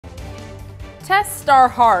Tests are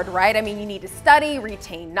hard, right? I mean, you need to study,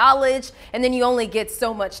 retain knowledge, and then you only get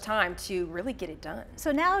so much time to really get it done. So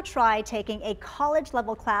now try taking a college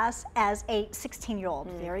level class as a 16-year-old.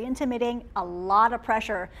 Very intimidating, a lot of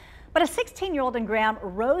pressure. But a 16-year-old in Graham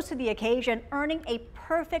rose to the occasion, earning a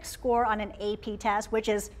perfect score on an AP test, which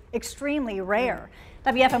is extremely rare.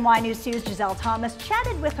 WFMY News 2's Giselle Thomas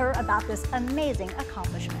chatted with her about this amazing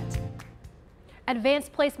accomplishment.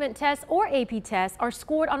 Advanced placement tests, or AP tests, are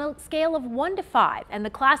scored on a scale of 1 to 5, and the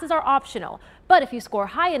classes are optional. But if you score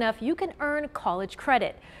high enough, you can earn college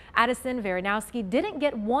credit. Addison Varinoski didn't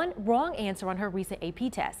get one wrong answer on her recent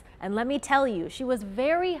AP test. And let me tell you, she was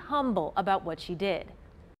very humble about what she did.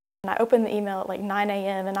 I opened the email at like 9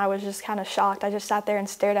 a.m. and I was just kind of shocked. I just sat there and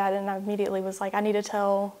stared at it, and I immediately was like, I need to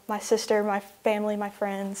tell my sister, my family, my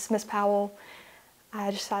friends, Miss Powell.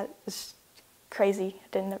 I just thought it was crazy. I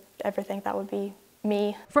didn't ever think that would be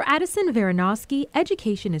me. For Addison Varinoski,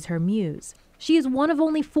 education is her muse. She is one of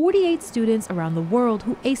only 48 students around the world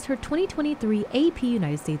who aced her 2023 AP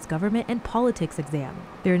United States Government and Politics exam.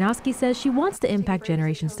 Varinoski says she wants to impact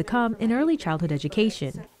generations to come in early childhood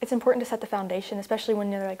education. It's important to set the foundation, especially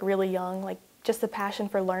when you're like really young, like just the passion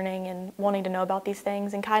for learning and wanting to know about these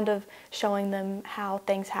things and kind of showing them how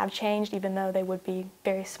things have changed, even though they would be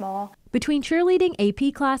very small. Between cheerleading,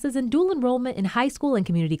 AP classes, and dual enrollment in high school and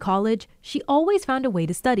community college, she always found a way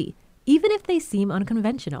to study, even if they seem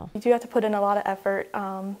unconventional. You do have to put in a lot of effort.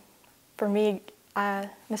 For me,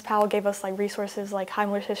 Miss Powell gave us like resources like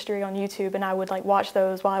Heimler's history on YouTube, and I would like watch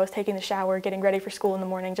those while I was taking the shower, getting ready for school in the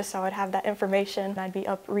morning, just so I'd have that information. I'd be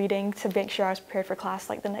up reading to make sure I was prepared for class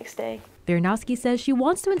like the next day. Varinoski says she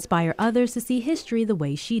wants to inspire others to see history the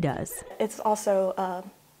way she does. It's also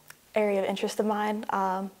an area of interest of mine.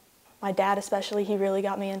 My dad especially, he really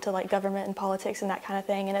got me into like government and politics and that kind of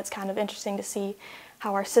thing, and it's kind of interesting to see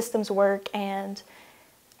how our systems work and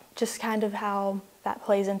just kind of how that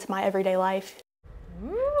plays into my everyday life.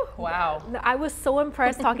 Wow. I was so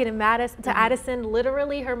impressed talking to Addison.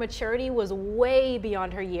 Literally, her maturity was way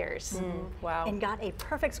beyond her years. Wow. And got a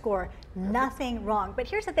perfect score, nothing wrong. But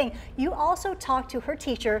here's the thing, you also talked to her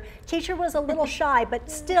teacher. Teacher was a little shy, but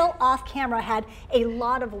still off camera had a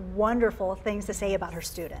lot of wonderful things to say about her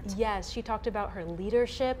student. Yes, she talked about her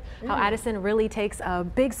leadership, how Addison really takes a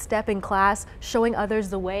big step in class, showing others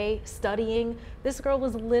the way, studying. This girl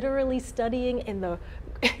was literally studying in the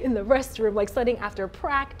restroom, like studying after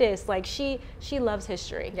practice. Like she loves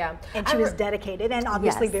history. Yeah. And she was dedicated and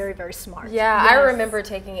obviously very, very smart. Yeah, I remember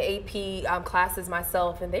taking AP classes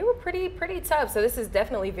myself, and they were pretty tough. So this is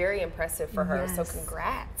definitely very impressive for her. So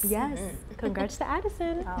congrats. Yes. Congrats to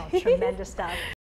Addison. Oh, tremendous stuff.